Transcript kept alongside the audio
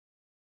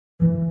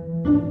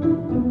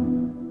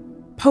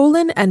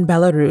Poland and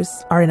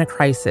Belarus are in a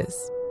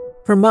crisis.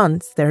 For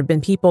months, there have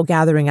been people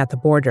gathering at the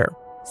border,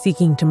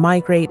 seeking to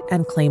migrate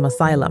and claim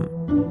asylum.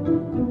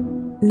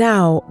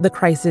 Now, the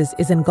crisis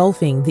is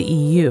engulfing the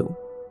EU.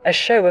 A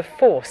show of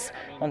force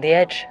on the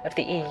edge of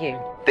the EU.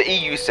 The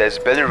EU says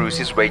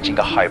Belarus is waging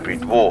a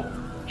hybrid war,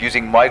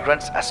 using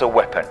migrants as a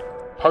weapon.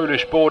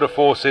 Polish border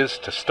forces,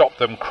 to stop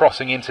them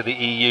crossing into the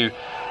EU,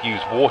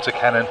 use water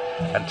cannon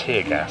and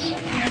tear gas.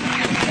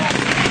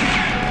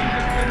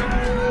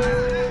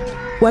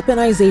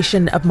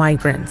 Weaponization of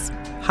migrants,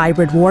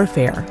 hybrid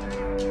warfare.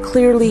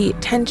 Clearly,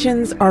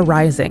 tensions are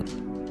rising.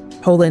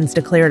 Poland's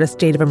declared a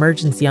state of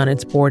emergency on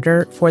its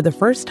border for the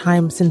first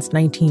time since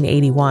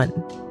 1981.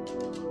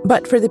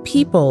 But for the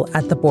people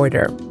at the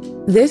border,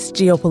 this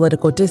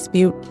geopolitical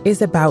dispute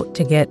is about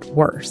to get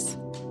worse.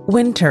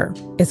 Winter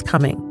is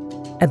coming.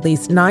 At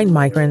least 9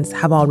 migrants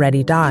have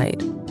already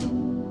died.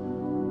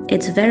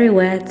 It's very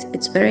wet,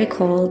 it's very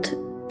cold.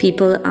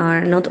 People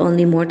are not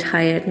only more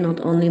tired, not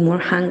only more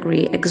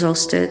hungry,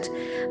 exhausted,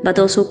 but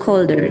also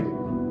colder.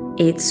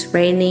 It's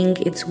raining,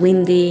 it's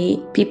windy.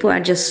 People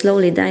are just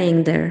slowly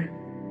dying there.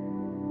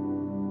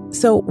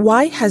 So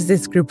why has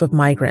this group of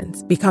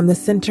migrants become the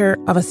center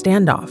of a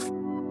standoff?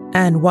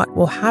 And what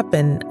will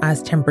happen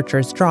as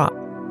temperatures drop?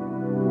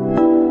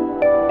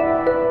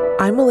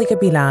 I'm Malika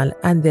Bilal,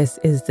 and this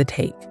is The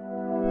Take.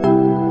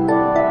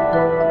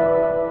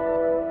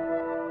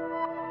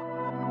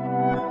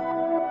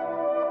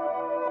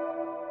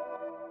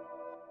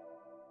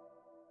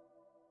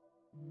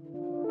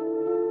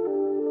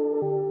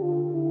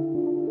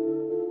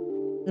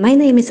 My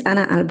name is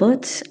Anna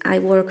Albot. I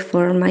work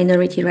for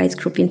Minority Rights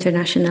Group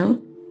International.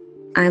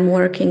 I'm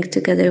working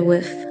together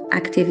with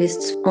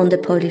activists on the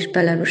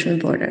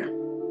Polish-Belarusian border.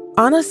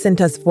 Anna sent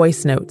us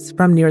voice notes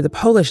from near the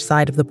Polish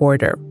side of the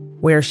border,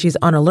 where she's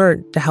on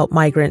alert to help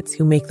migrants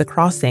who make the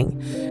crossing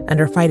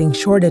and are fighting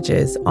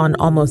shortages on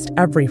almost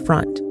every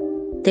front.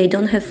 They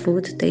don't have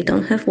food, they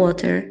don't have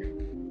water.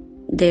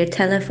 Their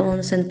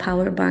telephones and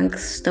power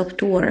banks stop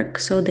to work,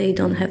 so they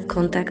don't have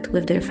contact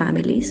with their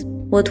families.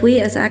 What we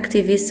as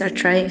activists are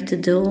trying to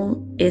do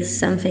is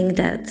something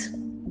that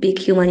big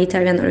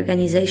humanitarian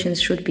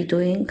organizations should be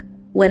doing.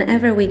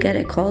 Whenever we get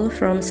a call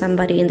from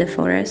somebody in the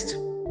forest,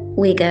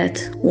 we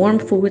get warm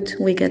food,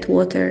 we get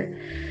water,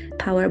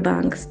 power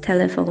banks,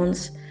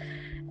 telephones,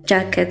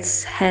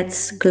 jackets,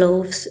 hats,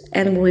 gloves,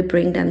 and we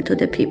bring them to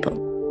the people.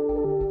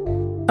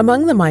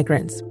 Among the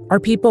migrants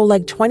are people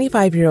like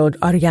 25-year-old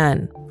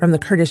Aryan from the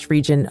Kurdish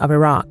region of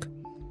Iraq.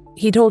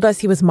 He told us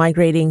he was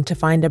migrating to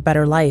find a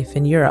better life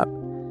in Europe,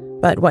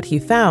 but what he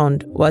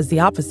found was the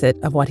opposite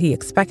of what he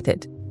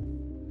expected.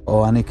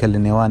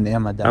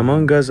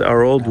 Among us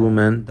are old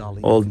women,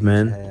 old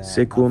men,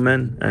 sick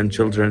women, and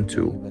children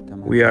too.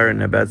 We are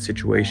in a bad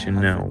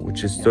situation now,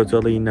 which is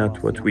totally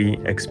not what we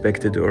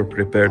expected or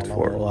prepared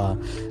for.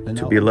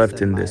 To be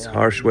left in this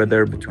harsh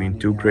weather between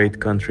 2 great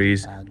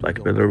countries like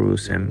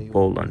Belarus and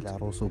Poland.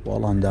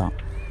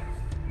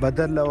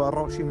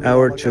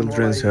 Our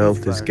children's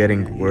health is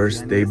getting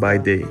worse day by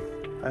day.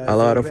 A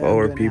lot of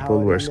our people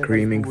were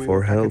screaming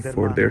for help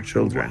for their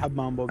children,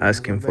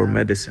 asking for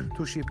medicine,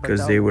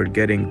 because they were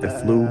getting the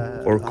flu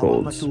or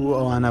colds.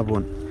 One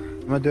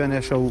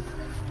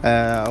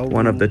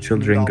of the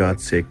children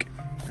got sick.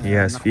 He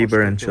has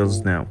fever and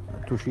chills now.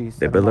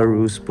 The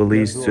Belarus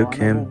police took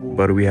him,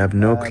 but we have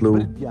no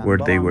clue where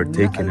they were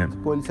taking him.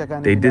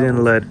 They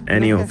didn't let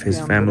any of his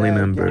family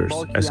members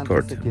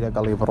escort him.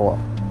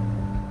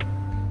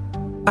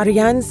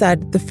 Aryan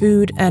said the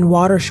food and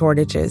water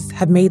shortages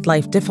have made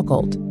life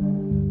difficult.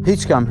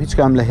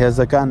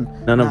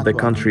 None of the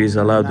countries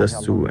allowed us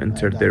to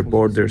enter their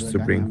borders to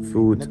bring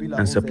food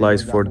and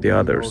supplies for the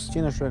others,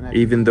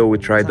 even though we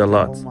tried a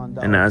lot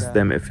and asked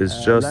them if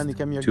it's just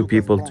 2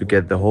 people to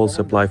get the whole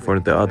supply for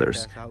the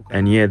others,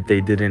 and yet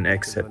they didn't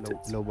accept it.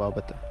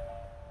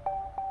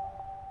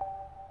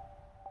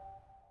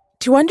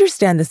 To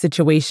understand the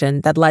situation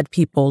that led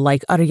people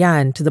like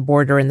Aryan to the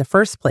border in the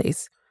first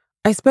place,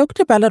 I spoke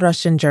to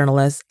Belarusian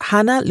journalist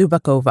Hanna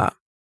Lubakova.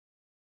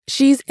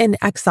 She's in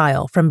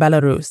exile from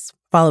Belarus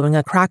following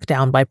a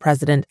crackdown by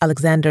President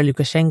Alexander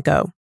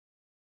Lukashenko.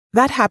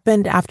 That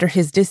happened after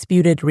his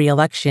disputed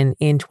re-election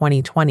in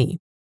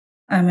 2020.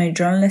 I'm a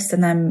journalist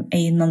and I'm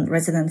a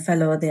non-resident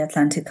fellow at the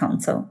Atlantic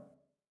Council.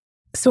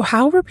 So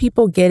how were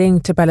people getting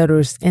to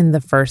Belarus in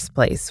the first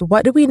place?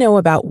 What do we know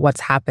about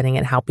what's happening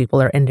and how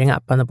people are ending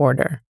up on the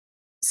border?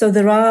 So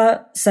there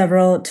are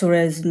several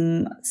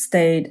tourism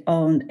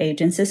state-owned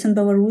agencies in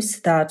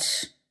Belarus that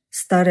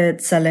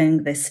started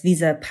selling these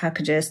visa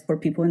packages for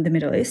people in the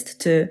Middle East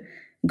to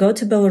go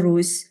to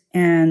Belarus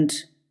and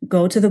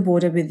go to the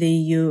border with the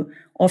EU,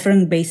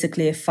 offering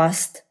basically a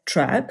fast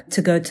track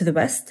to go to the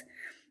West.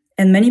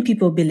 And many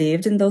people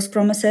believed in those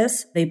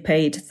promises. They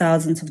paid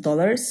thousands of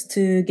dollars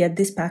to get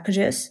these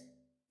packages.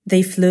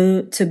 They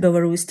flew to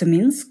Belarus, to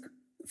Minsk,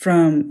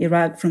 from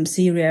Iraq, from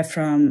Syria,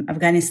 from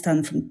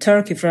Afghanistan, from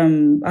Turkey,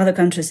 from other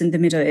countries in the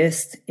Middle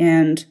East.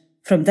 And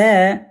from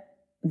there,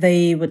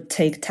 they would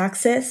take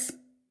taxis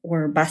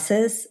or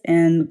buses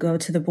and go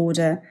to the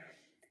border.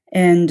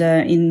 And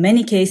in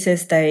many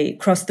cases, they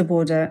crossed the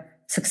border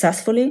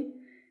successfully.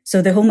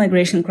 So the whole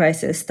migration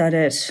crisis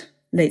started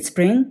late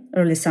spring,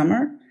 early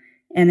summer,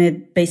 and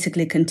it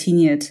basically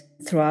continued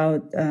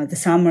throughout the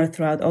summer,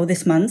 throughout all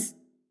these months.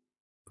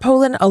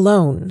 Poland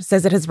alone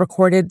says it has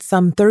recorded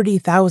some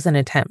 30,000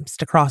 attempts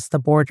to cross the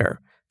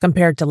border,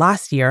 compared to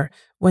last year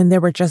when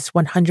there were just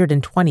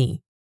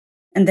 120.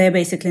 And they're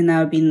basically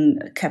now being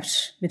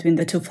kept between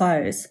the two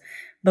fires.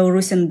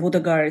 Belarusian border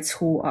guards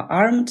who are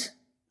armed,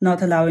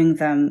 not allowing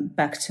them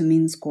back to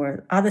Minsk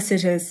or other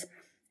cities,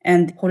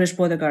 and Polish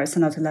border guards are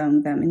not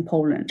allowing them in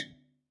Poland.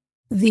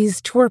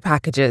 These tour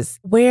packages,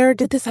 where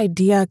did this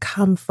idea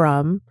come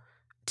from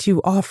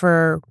to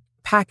offer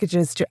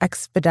packages to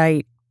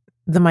expedite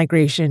the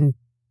migration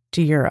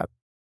to Europe?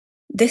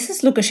 This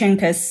is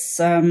Lukashenko's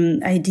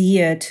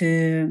idea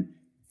to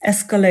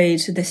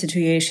escalate the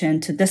situation,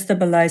 to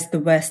destabilize the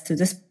West, to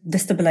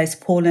destabilize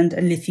Poland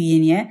and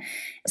Lithuania.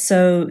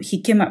 So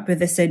he came up with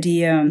this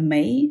idea in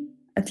May,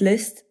 at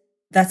least.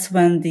 That's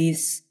when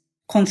this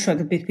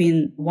contract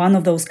between one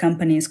of those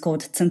companies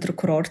called Centro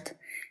Kurort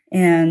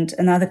and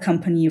another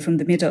company from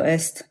the Middle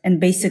East. And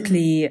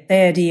basically,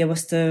 their idea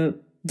was to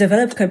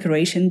develop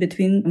cooperation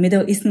between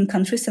Middle Eastern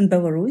countries and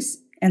Belarus.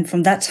 And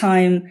from that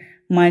time,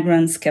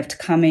 migrants kept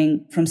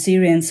coming from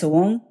Syria and so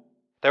on.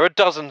 There are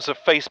dozens of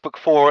Facebook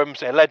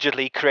forums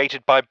allegedly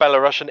created by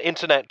Belarusian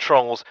internet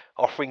trolls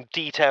offering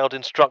detailed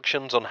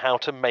instructions on how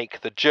to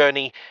make the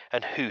journey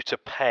and who to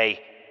pay.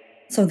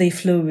 So they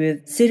flew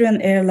with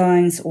Syrian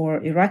Airlines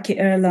or Iraqi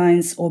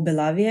Airlines or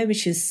Belavia,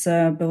 which is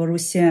a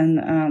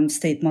Belarusian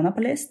state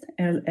monopolist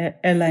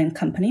airline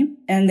company.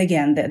 And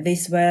again,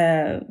 these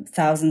were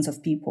thousands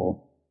of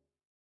people.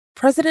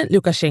 President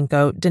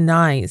Lukashenko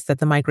denies that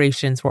the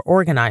migrations were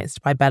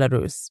organized by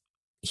Belarus.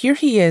 Here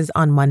he is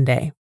on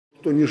Monday.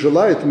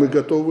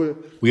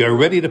 We are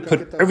ready to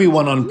put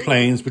everyone on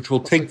planes which will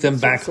take them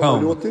back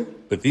home.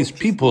 But these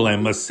people, I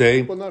must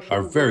say,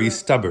 are very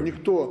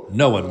stubborn.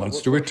 No one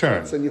wants to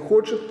return.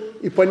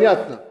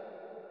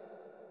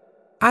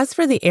 As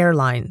for the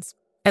airlines,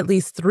 at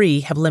least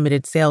 3 have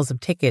limited sales of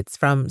tickets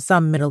from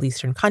some Middle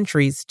Eastern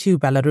countries to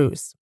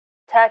Belarus.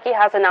 Turkey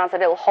has announced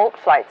that it will halt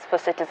flights for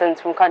citizens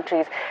from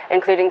countries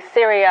including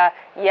Syria,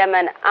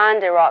 Yemen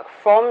and Iraq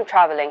from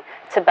travelling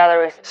to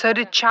Belarus. So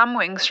did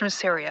Tramwings from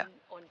Syria.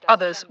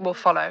 Others will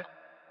follow.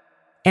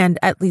 And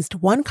at least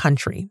one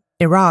country,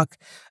 Iraq,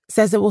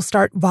 says it will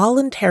start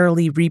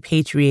voluntarily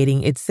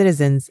repatriating its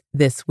citizens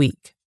this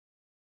week.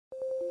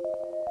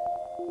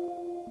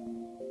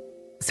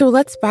 So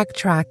let's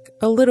backtrack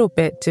a little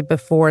bit to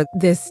before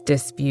this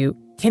dispute.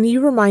 Can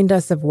you remind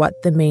us of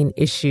what the main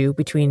issue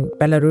between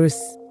Belarus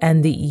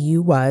and the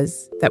EU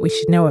was that we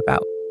should know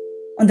about?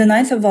 On the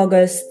 9th of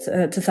August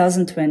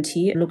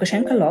 2020,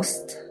 Lukashenko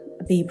lost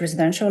the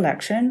presidential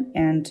election,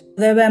 and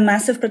there were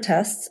massive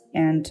protests,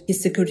 and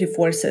his security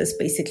forces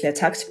basically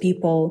attacked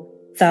people.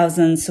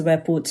 Thousands were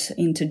put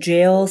into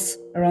jails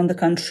around the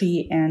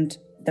country, and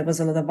there was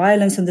a lot of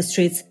violence on the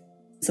streets.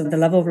 So the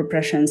level of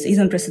repression is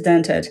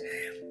unprecedented.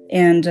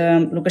 And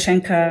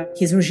Lukashenko,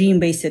 his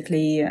regime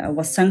basically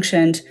was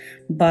sanctioned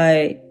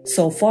by,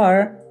 so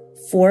far,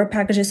 4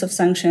 packages of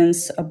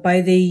sanctions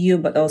by the EU,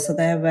 but also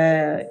there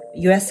were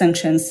US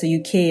sanctions, the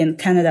UK and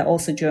Canada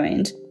also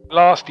joined.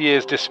 Last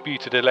year's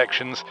disputed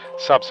elections,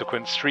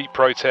 subsequent street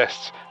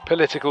protests,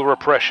 political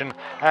repression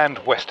and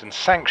Western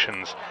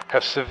sanctions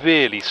have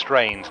severely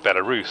strained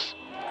Belarus.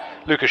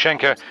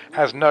 Lukashenko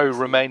has no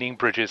remaining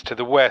bridges to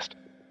the West.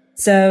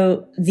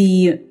 So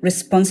the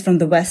response from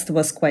the West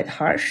was quite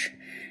harsh.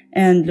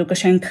 And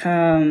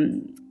Lukashenko,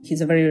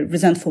 he's a very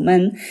resentful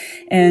man,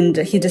 and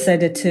he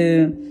decided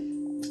to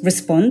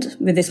respond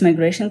with this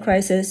migration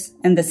crisis.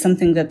 And that's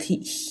something that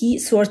he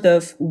sort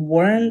of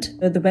warned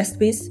the West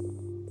with.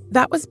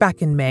 That was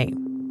back in May.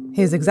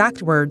 His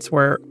exact words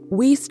were,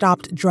 "We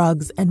stopped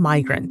drugs and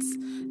migrants.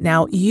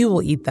 Now you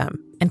will eat them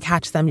and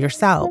catch them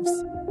yourselves."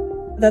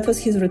 That was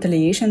his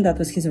retaliation, that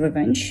was his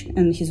revenge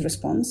and his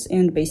response.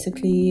 And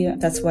basically,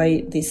 that's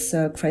why this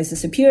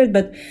crisis appeared.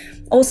 But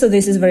also,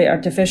 this is very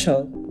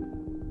artificial.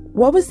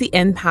 What was the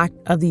impact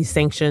of these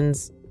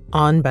sanctions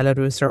on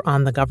Belarus or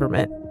on the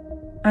government?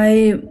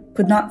 I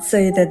could not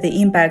say that the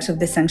impact of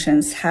the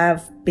sanctions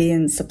have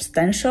been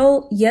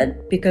substantial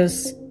yet,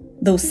 because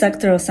those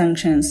sectoral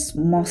sanctions,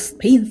 most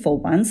painful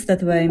ones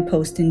that were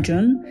imposed in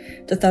June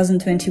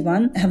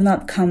 2021, have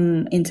not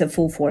come into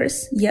full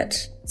force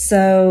yet.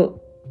 So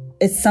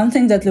it's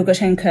something that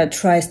Lukashenko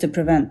tries to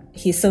prevent.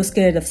 He's so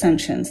scared of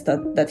sanctions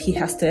that he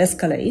has to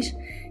escalate.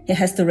 He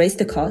has to raise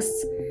the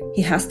costs.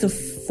 He has to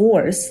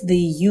force the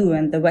EU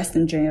and the West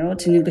in general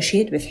to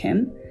negotiate with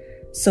him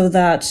so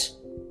that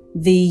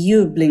the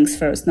EU blinks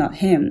first, not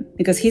him,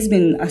 because he's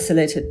been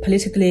isolated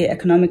politically,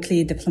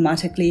 economically,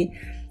 diplomatically,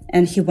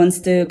 and he wants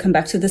to come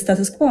back to the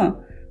status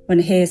quo when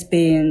he has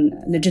been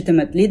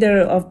legitimate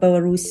leader of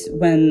Belarus,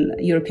 when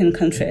European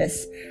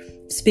countries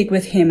speak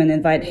with him and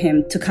invite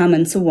him to come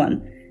and so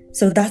on.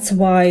 So that's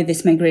why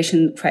this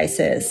migration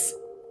crisis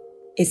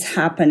is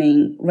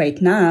happening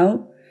right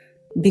now,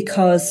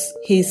 because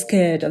he's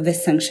scared of the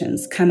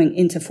sanctions coming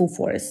into full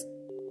force.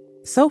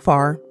 So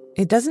far,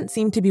 it doesn't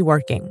seem to be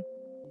working.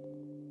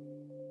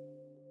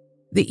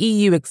 The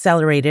EU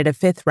accelerated a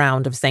fifth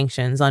round of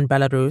sanctions on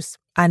Belarus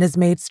and has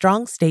made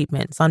strong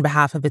statements on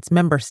behalf of its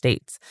member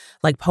states,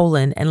 like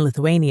Poland and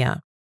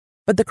Lithuania.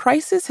 But the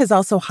crisis has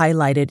also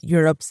highlighted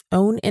Europe's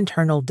own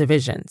internal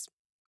divisions.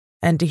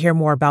 And to hear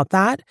more about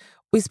that,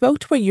 we spoke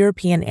to a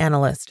European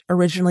analyst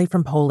originally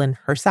from Poland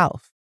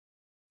herself.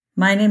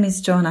 My name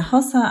is Joanna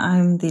Hossa.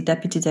 I'm the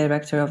Deputy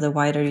Director of the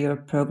Wider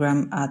Europe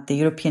program at the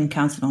European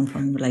Council on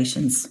Foreign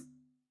Relations.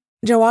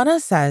 Joanna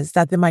says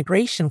that the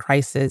migration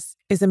crisis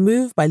is a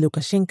move by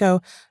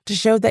Lukashenko to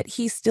show that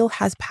he still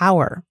has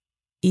power,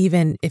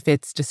 even if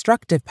it's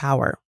destructive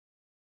power.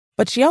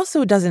 But she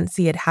also doesn't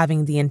see it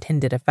having the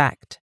intended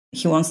effect.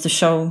 He wants to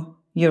show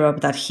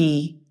Europe that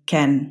he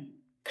can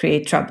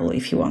create trouble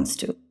if he wants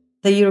to.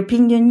 The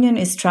European Union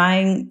is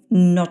trying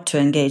not to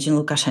engage in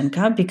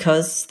Lukashenko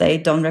because they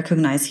don't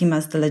recognize him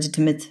as the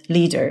legitimate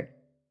leader.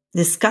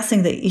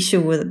 Discussing the issue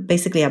with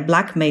basically a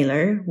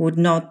blackmailer would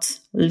not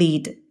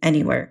lead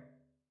anywhere.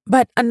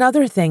 But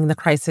another thing the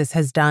crisis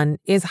has done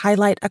is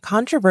highlight a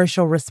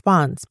controversial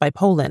response by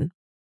Poland,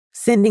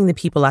 sending the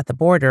people at the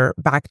border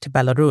back to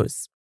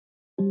Belarus.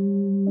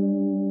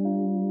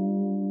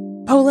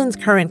 Poland's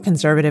current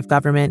conservative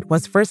government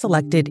was first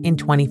elected in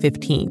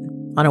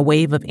 2015 on a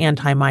wave of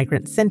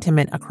anti-migrant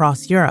sentiment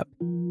across Europe,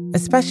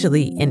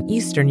 especially in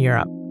Eastern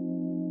Europe.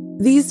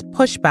 These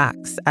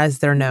pushbacks, as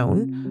they're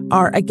known,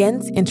 are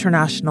against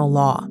international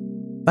law.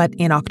 But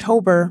in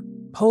October,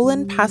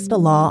 Poland passed a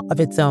law of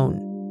its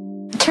own.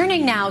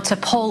 Turning now to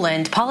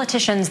Poland,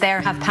 politicians there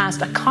have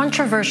passed a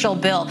controversial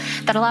bill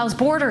that allows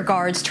border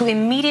guards to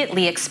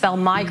immediately expel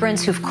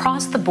migrants who've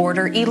crossed the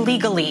border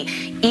illegally,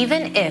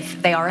 even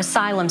if they are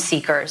asylum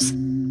seekers.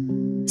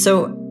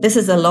 So this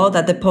is a law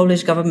that the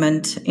Polish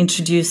government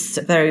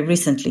introduced very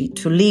recently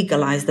to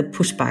legalize the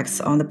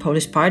pushbacks on the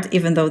Polish part,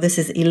 even though this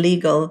is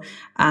illegal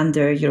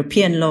under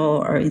European law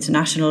or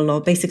international law.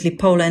 Basically,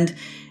 Poland,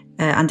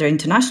 under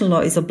international law,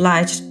 is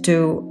obliged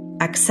to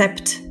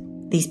accept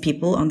these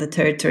people on the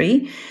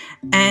territory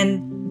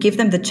and give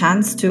them the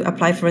chance to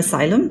apply for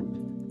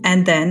asylum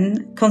and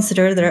then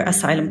consider their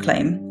asylum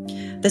claim.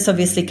 This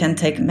obviously can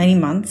take many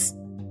months.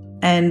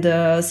 And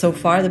so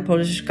far, the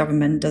Polish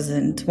government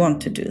doesn't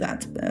want to do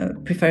that,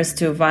 prefers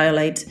to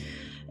violate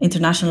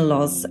international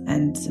laws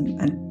and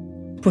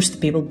push the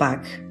people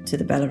back to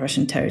the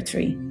Belarusian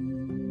territory.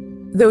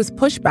 Those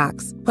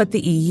pushbacks put the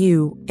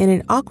EU in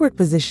an awkward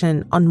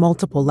position on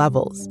multiple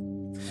levels.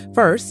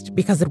 First,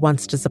 because it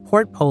wants to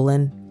support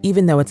Poland,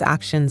 even though its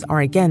actions are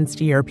against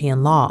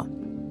European law.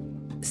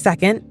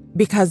 Second,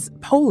 because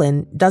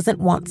Poland doesn't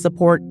want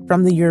support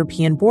from the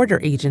European Border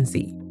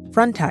Agency,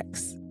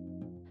 Frontex.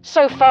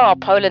 So far,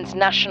 Poland's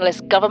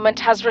nationalist government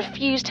has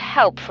refused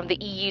help from the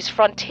EU's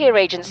frontier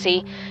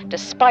agency,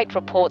 despite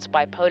reports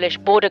by Polish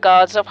border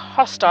guards of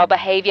hostile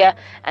behavior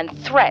and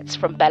threats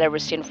from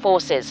Belarusian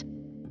forces.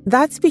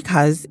 That's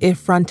because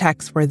if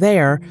Frontex were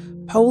there,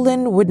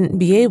 Poland wouldn't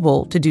be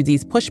able to do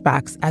these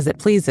pushbacks as it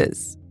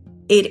pleases.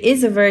 It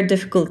is a very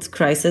difficult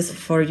crisis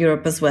for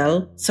Europe as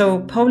well.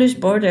 So Polish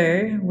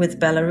border with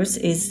Belarus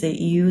is the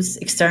EU's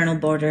external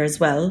border as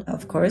well,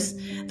 of course.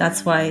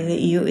 That's why the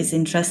EU is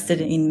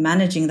interested in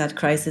managing that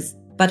crisis.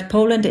 But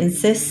Poland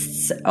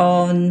insists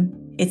on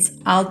its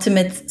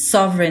ultimate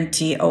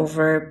sovereignty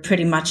over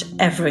pretty much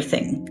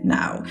everything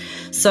now.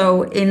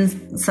 So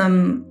in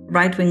some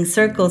right-wing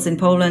circles in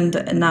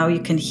Poland, now you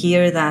can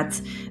hear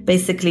that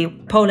basically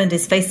Poland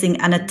is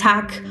facing an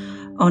attack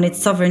on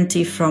its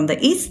sovereignty from the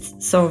east,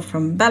 so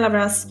from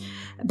Belarus,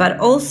 but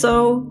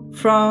also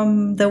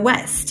from the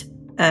west.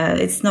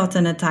 It's not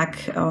an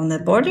attack on the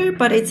border,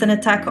 but it's an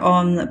attack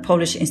on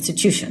Polish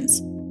institutions.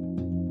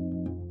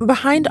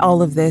 Behind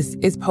all of this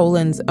is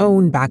Poland's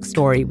own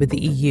backstory with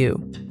the EU.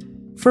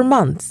 For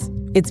months,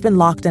 it's been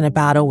locked in a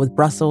battle with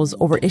Brussels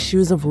over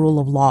issues of rule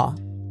of law.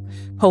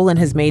 Poland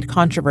has made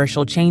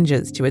controversial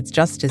changes to its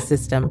justice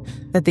system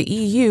that the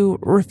EU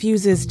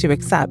refuses to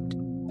accept.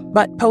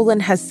 But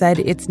Poland has said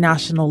its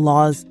national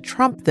laws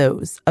trump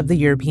those of the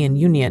European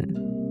Union,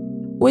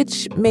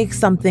 which makes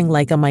something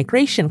like a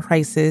migration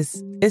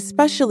crisis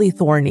especially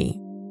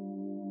thorny.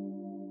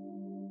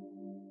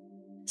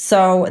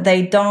 So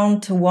they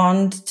don't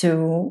want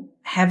to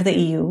have the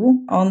EU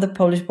on the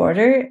Polish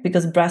border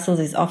because Brussels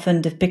is often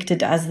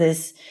depicted as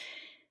this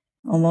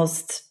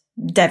almost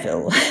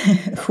devil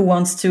who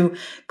wants to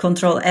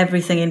control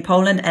everything in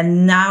Poland,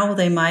 and now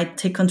they might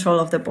take control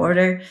of the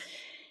border.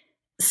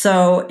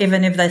 So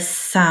even if this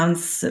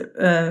sounds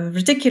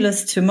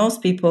ridiculous to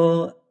most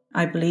people,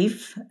 I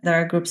believe there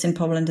are groups in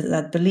Poland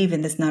that believe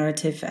in this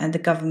narrative, and the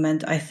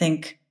government, I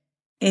think,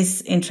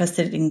 is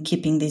interested in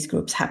keeping these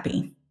groups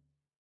happy.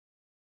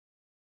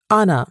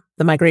 Anna,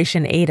 the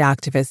migration aid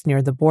activist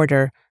near the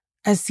border,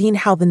 has seen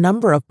how the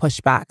number of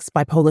pushbacks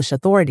by Polish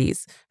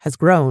authorities has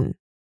grown.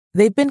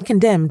 They've been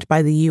condemned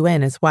by the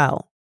UN as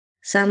well.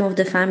 Some of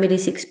the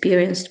families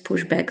experienced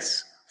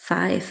pushbacks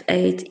 5,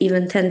 8,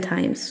 even 10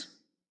 times.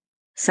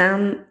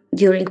 Some,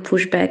 during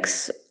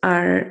pushbacks,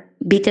 are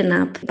beaten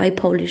up by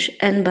Polish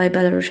and by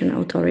Belarusian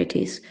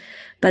authorities.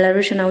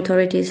 Belarusian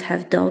authorities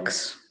have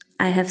dogs.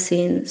 I have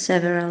seen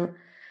several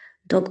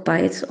dog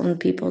bites on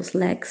people's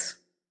legs.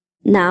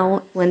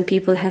 Now, when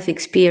people have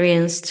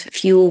experienced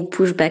few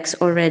pushbacks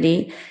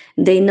already,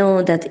 they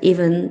know that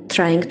even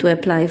trying to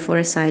apply for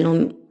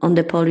asylum on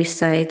the Polish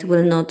side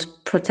will not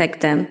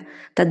protect them,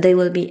 that they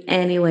will be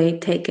anyway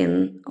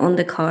taken on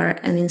the car,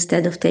 and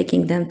instead of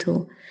taking them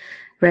to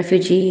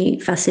refugee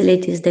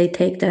facilities, they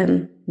take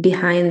them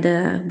behind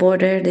the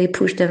border, they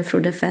push them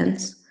through the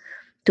fence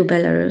to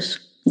Belarus.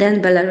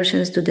 Then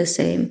Belarusians do the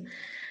same.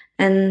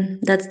 And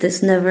that's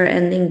this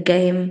never-ending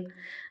game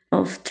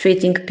of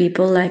treating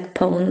people like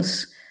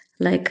pawns,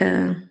 like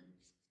a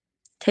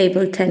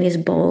table tennis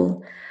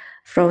ball,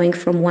 throwing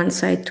from one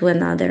side to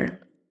another.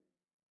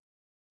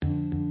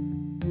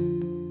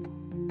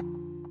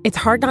 It's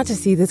hard not to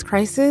see this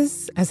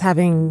crisis as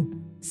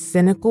having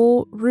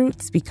cynical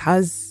roots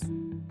because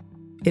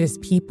it is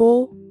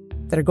people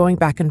that are going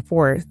back and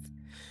forth,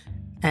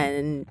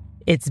 and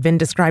it's been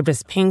described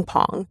as ping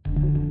pong.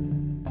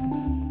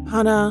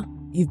 Hannah,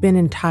 you've been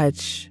in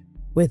touch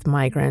with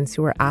migrants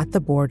who are at the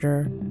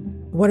border.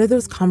 What are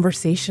those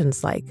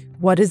conversations like?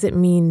 What does it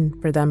mean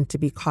for them to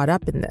be caught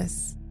up in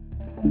this?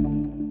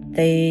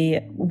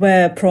 They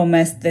were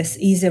promised this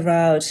easy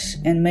route,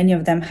 and many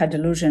of them had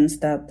illusions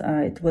that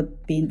it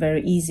would be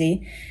very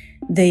easy.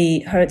 They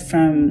heard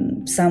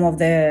from some of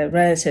their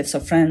relatives or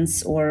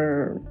friends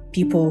or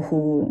people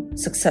who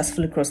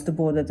successfully crossed the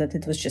border that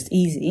it was just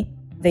easy.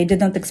 They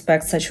didn't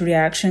expect such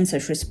reaction,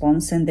 such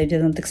response, and they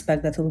didn't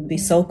expect that it would be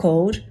so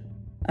cold.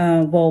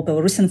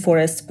 Belarusian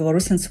forests,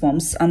 Belarusian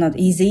swamps are not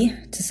easy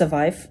to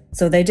survive.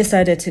 So they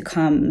decided to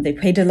come. They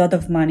paid a lot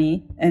of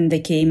money and they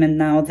came, and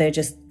now they're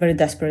just very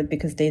desperate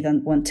because they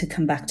don't want to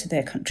come back to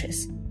their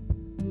countries.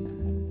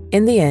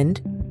 In the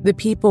end, the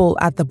people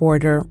at the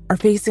border are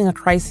facing a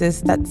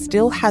crisis that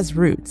still has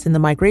roots in the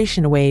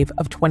migration wave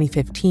of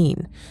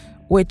 2015,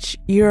 which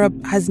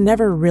Europe has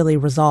never really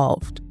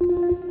resolved.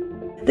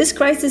 This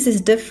crisis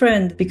is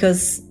different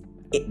because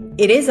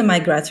it is a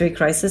migratory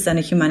crisis and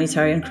a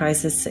humanitarian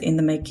crisis in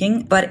the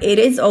making, but it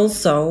is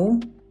also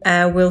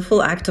a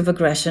willful act of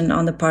aggression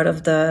on the part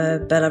of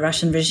the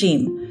Belarusian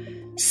regime.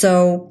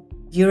 So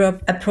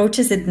Europe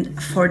approaches it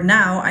for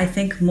now, I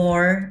think,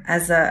 more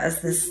as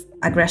this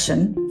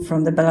aggression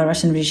from the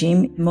Belarusian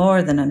regime,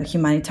 more than a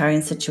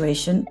humanitarian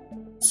situation.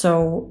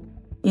 So,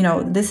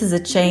 this is a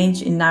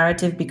change in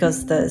narrative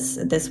because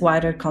this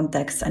wider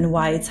context and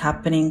why it's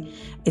happening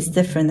is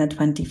different than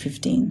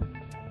 2015.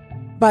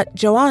 But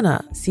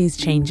Joanna sees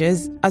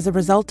changes as a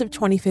result of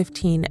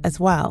 2015 as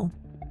well.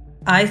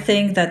 I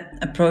think that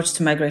approach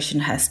to migration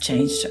has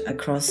changed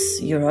across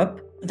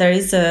Europe. There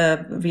is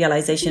a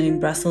realization in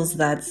Brussels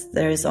that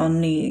there is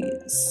only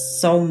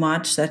so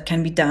much that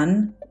can be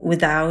done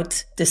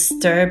without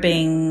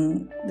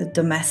disturbing the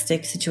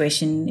domestic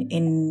situation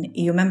in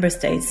EU member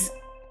states.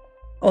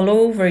 All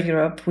over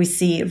Europe, we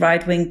see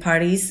right-wing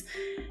parties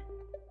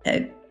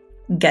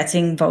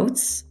getting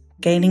votes,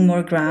 gaining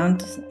more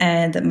ground,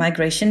 and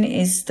migration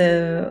is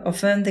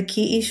often the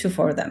key issue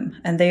for them,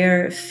 and they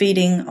are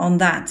feeding on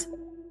that.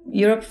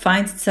 Europe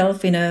finds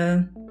itself in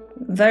a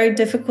very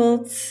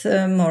difficult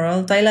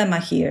moral dilemma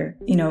here.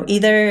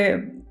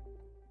 Either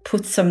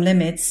put some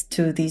limits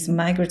to these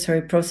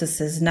migratory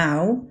processes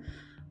now,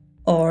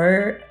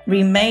 or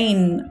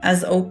remain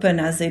as open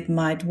as it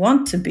might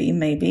want to be,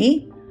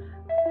 maybe,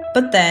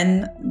 but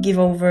then give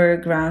over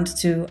ground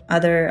to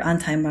other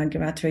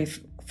anti-migratory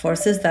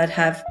forces that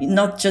have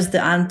not just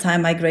the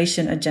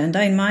anti-migration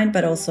agenda in mind,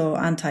 but also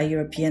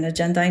anti-European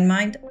agenda in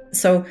mind.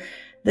 So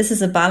this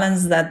is a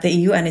balance that the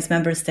EU and its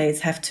member states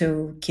have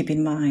to keep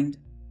in mind.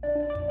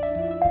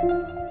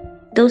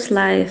 Those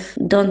lives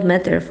don't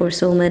matter for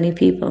so many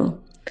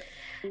people.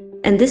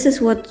 And this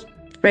is what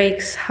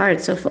breaks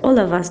hearts of all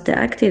of us, the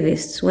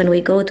activists, when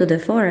we go to the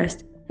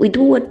forest. We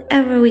do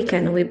whatever we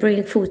can. We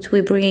bring food,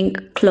 we bring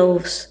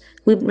clothes,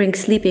 we bring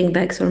sleeping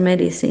bags or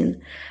medicine.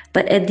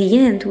 But at the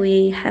end,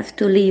 we have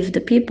to leave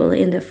the people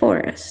in the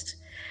forest.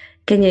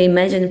 Can you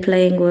imagine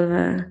playing with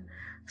a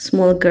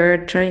small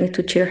girl, trying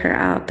to cheer her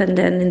up, and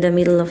then in the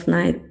middle of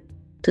night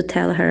to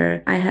tell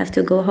her, I have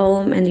to go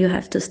home and you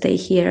have to stay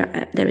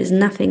here. There is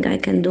nothing I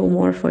can do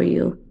more for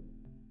you.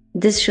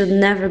 This should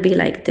never be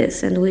like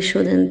this, and we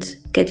shouldn't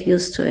get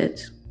used to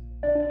it.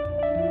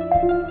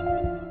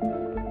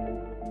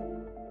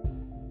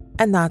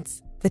 And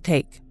that's The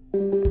Take.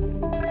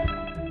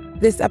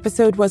 This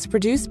episode was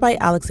produced by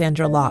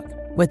Alexandra Locke,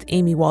 with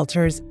Amy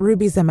Walters,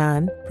 Ruby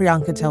Zaman,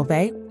 Priyanka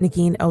Tilve,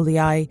 Nagin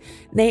Oliai,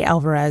 Ney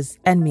Alvarez,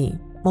 and me,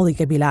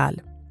 Malika Bilal.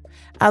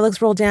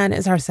 Alex Roldan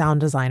is our sound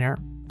designer.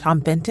 Tom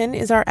Benton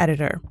is our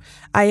editor.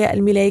 Aya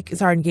El-Mileik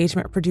is our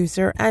engagement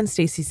producer, and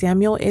Stacey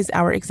Samuel is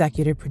our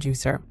executive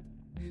producer.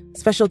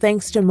 Special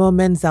thanks to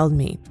Momen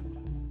Zelmi.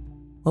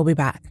 We'll be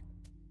back.